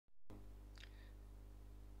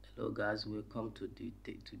Hello guys, welcome to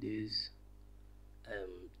today's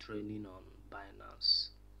training on Binance.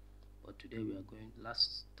 But today we are going.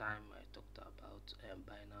 Last time I talked about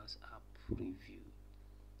Binance app review.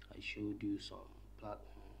 I showed you some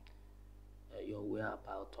your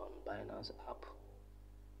whereabout on Binance app,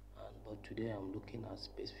 but today I'm looking at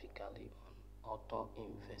specifically on Auto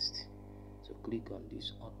Invest. So click on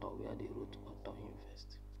this Auto where they wrote Auto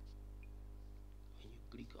Invest. When you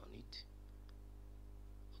click on it,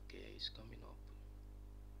 okay, it's coming up.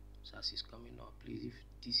 So as it's coming up, please, if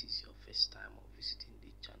this is your first time of visiting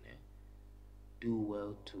the channel, do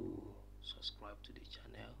well to subscribe to the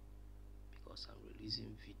channel because I'm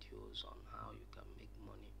releasing videos on how you can make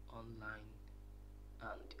money online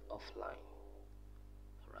and offline.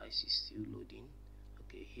 Alright, it's still loading.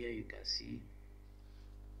 Okay, here you can see,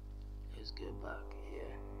 let's get back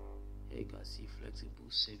here. Here you can see flexible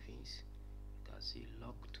savings, you can see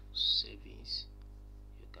locked savings,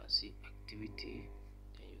 you can see activity,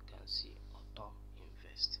 then you can see Auto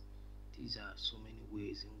Invest. These are so many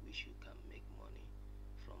ways in which you can make money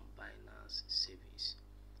from Binance savings.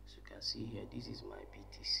 So you can see here, this is my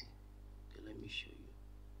BTC. Okay, let me show you.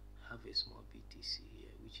 I have a small BTC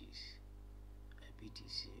here, which is a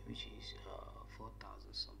BTC, which is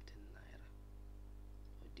 4,000 something naira.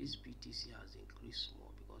 But this BTC has increased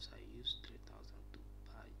more because I used 3,000 to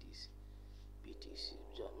buy this BTC.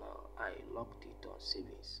 So now I locked it on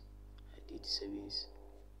savings. I did savings.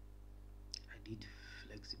 I did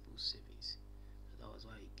flexible savings. So that was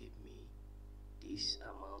why it gave me this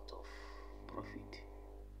amount of profit.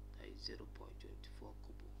 That is 0.24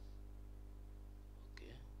 kobo.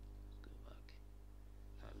 Okay, let's go back.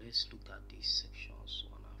 Now let's look at these sections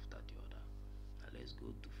one after the other. Now let's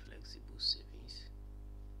go to flexible savings.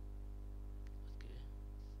 Okay,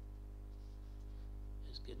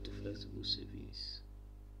 let's get to flexible savings.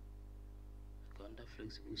 Go under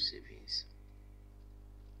flexible savings.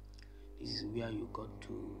 This is where you got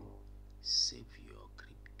to save your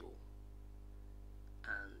crypto,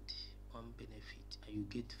 and one benefit, and you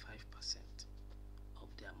get 5% of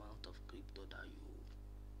the amount of crypto that you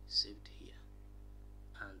saved here.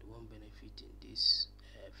 And one benefit in this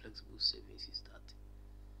flexible savings is that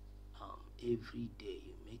every day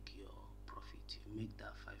you make your profit, you make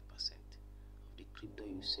that 5% of the crypto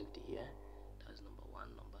you saved here. That's number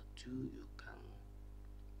one. Number two, you can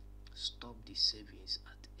stop the savings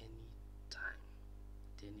at any time.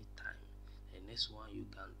 The next one, you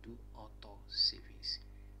can do auto savings,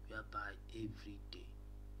 whereby every day,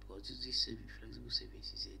 because this flexible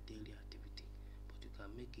savings is a daily activity, but you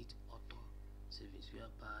can make it auto savings,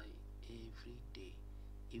 whereby every day,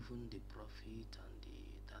 even the profit and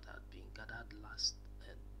that had been gathered last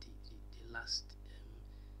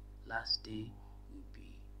last day will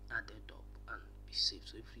be added up and be saved.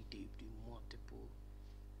 So every day you do multiple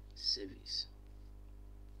savings.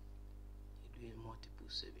 You're doing multiple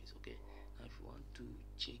savings. Okay, now if you want to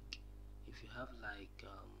check, if you have like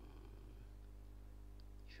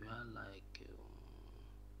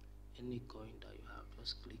any coin that you have,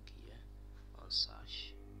 just click here on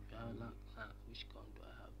search. If you have like which coin do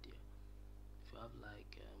I have there? If you have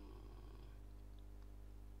like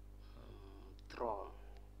Tron,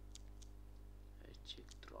 let's check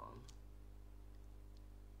Tron.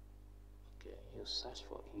 Okay, you search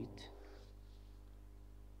for it.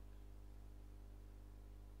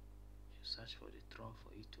 You search for the Tron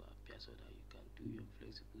for it to appear so that you can do your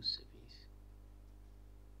flexible savings.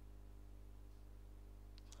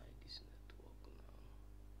 This network now.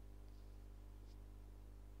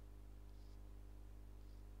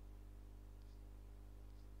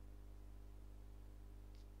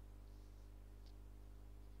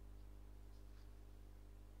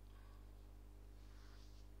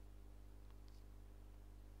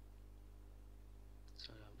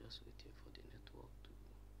 Sorry, I'm just waiting for the network to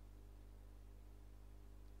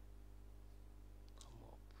come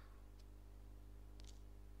up.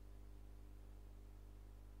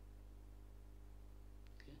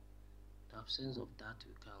 Okay, in the absence of that,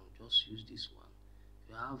 you can just use this one.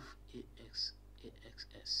 You have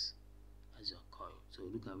AXS as your coin, so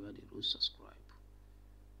look at where they wrote subscribe.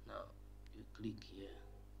 Now you click here.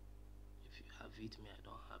 If you have it, me I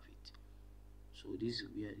don't have it. So this is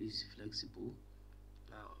where it is flexible.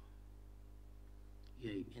 Now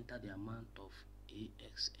here you enter the amount of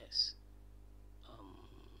AXS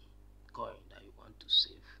coin that you want to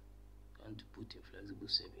save, you want to put in flexible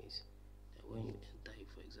savings. Then when you enter it,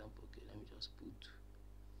 for example, okay, let me just put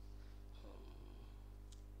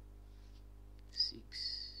 6.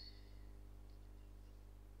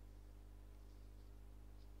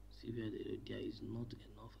 See where there is not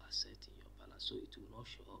enough asset in your balance, so it will not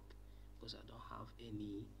show up because I don't have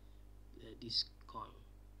any this coin.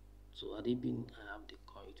 So had it been I have the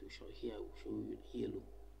coin, it will show here, will show you yellow.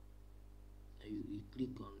 And you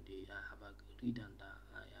click on the I have agreed and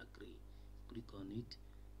I agree. Click on it,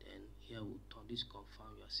 then here will turn, this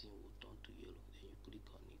confirm you are seeing will turn to yellow. Then you click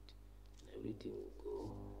on it, and everything will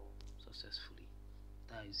go successfully.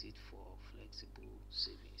 That is it for flexible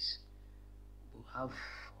savings. We have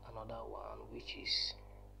another one which is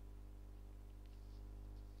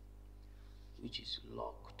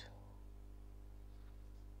locked.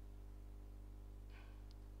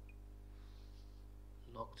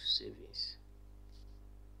 Locked savings.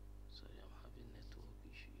 Sorry, I'm having network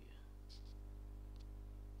issue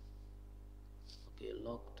here. Okay,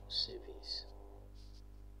 locked savings.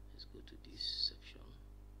 Let's go to this section.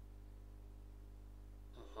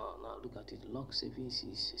 Now look at it. Locked savings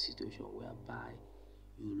is a situation whereby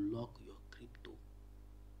you lock your crypto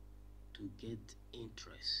to get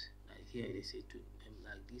interest. Like here they say to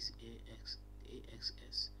like this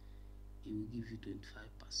AXS, it will give you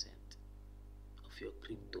 25% of your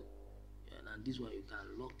crypto. And this one you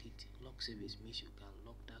can lock it. Lock savings means you can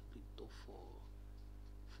lock that crypto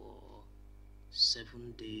for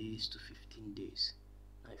 7 days to 15 days.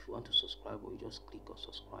 Now if you want to subscribe, or you just click on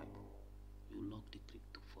subscribe, you lock the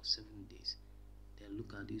crypto for 7 days. Then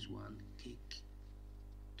look at this one, cake,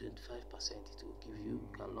 25% it will give you.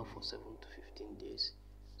 You can lock for 7 to 15 days,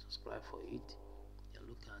 subscribe for it. Then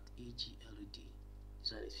look at EGLD,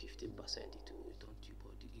 this one is 15%, it will return to you,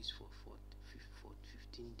 but it is for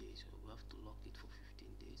 15 days, so we have to lock it for 15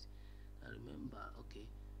 days. And remember, okay,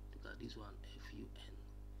 look at this one, FUN, you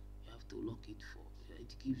have to lock it for,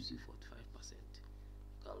 it gives you 45%.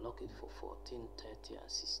 You can lock it for 14, 30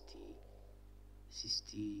 and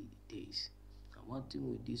 60 days. And one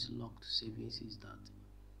thing with this locked savings is that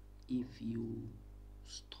if you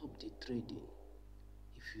stop the trading,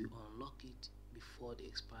 if you unlock it before the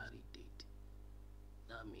expiry date,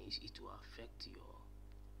 that means it will affect your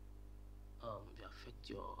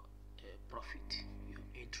profit, your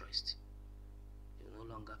interest. It will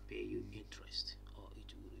no longer pay you interest, or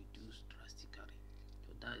it will reduce drastically.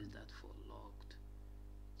 So that is that for locked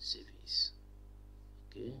savings.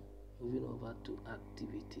 Okay, moving over to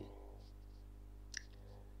activity.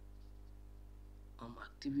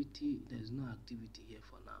 Activity, there's no activity here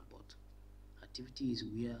for now, but activity is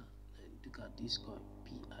where look at this coin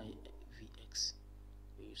PIVX.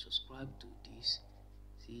 When you subscribe to this,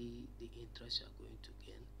 see the interest you are going to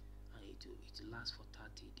gain, and it lasts for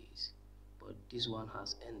 30 days. But this one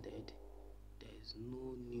has ended. There is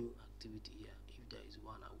no new activity here. If there is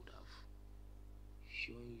one, I would have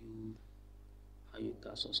shown you how you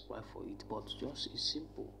can subscribe for it, but just it's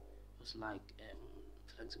simple, just like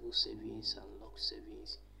flexible savings and locked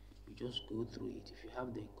savings. You just go through it. If you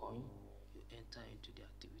have the coin, you enter into the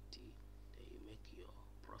activity, then you make your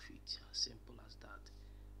profit. As simple as that.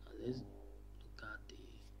 And let's look at the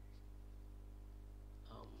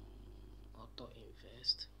auto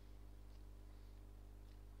invest.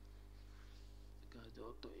 Because the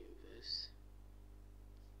auto invest,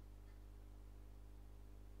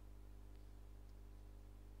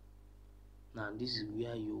 now this is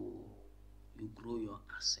where you grow your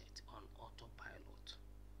asset on autopilot.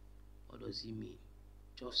 What does it mean?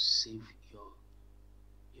 Just save your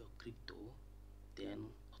crypto,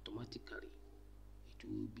 then automatically it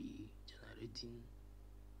will be generating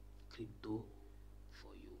crypto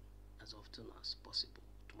for you as often as possible.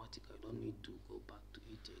 Automatically, you don't need to go back to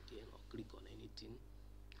it again or click on anything.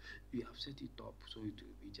 You have set it up so it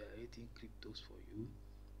will be generating cryptos for you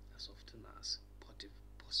as often as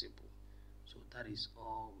possible. So that is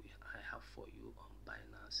all I have for you on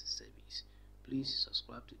Binance service. Please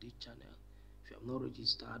subscribe to this channel. If you have not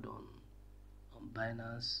registered on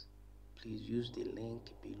Binance, please use the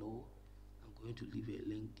link below. I'm going to leave a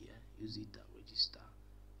link there. Use it and register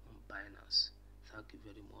on Binance. Thank you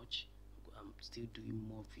very much. I'm still doing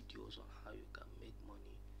more videos on how you can make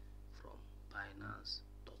money from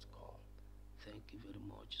Binance.com. Thank you very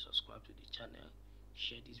much. Subscribe to the channel.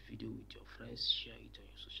 Share this video with your friends. Share it on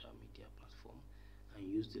your social media platform, and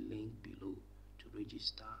use the link below to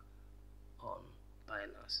register on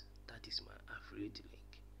Binance. That is my affiliate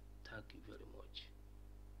link. Thank you very much.